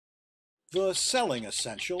The Selling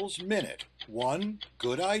Essentials Minute. One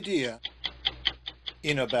good idea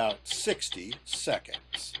in about 60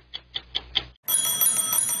 seconds.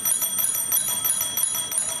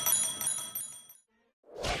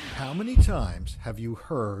 How many times have you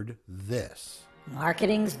heard this?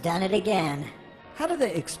 Marketing's done it again. How do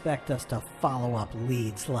they expect us to follow up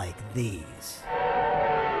leads like these?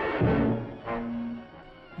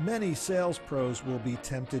 Many sales pros will be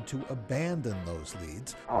tempted to abandon those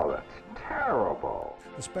leads. Oh, that's terrible.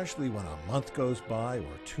 Especially when a month goes by,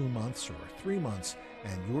 or 2 months, or 3 months,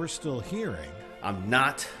 and you're still hearing, I'm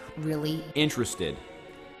not Really? interested.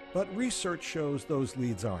 but research shows those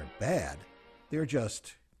leads aren't bad. They're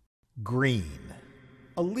just green.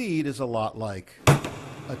 A lead is a lot like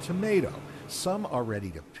a tomato. Some are ready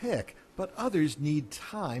to pick, but others need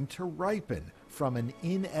time to ripen from an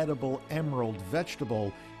inedible emerald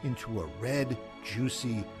vegetable into a red,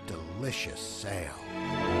 juicy, delicious sale.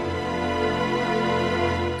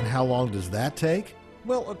 And how long does that take?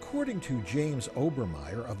 Well, according to James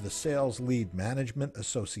Obermeyer of the Sales Lead Management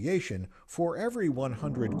Association, for every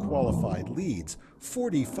 100 qualified leads,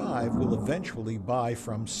 45 will eventually buy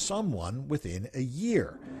from someone within a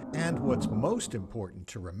year. And what's most important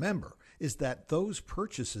to remember is that those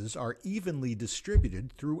purchases are evenly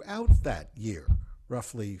distributed throughout that year,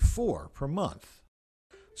 roughly 4 per month.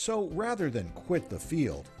 So rather than quit the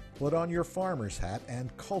field, put on your farmer's hat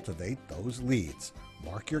and cultivate those leads.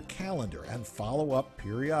 Mark your calendar and follow up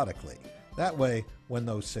periodically. That way, when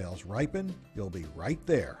those sales ripen, you'll be right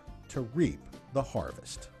there to reap the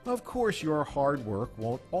harvest. Of course, your hard work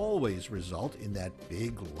won't always result in that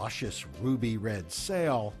big, luscious, ruby red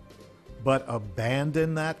sale. But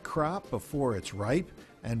abandon that crop before it's ripe,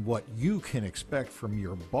 and what you can expect from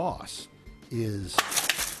your boss is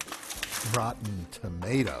rotten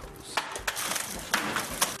tomatoes.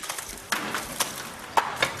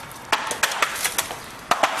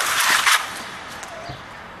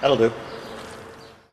 That'll do.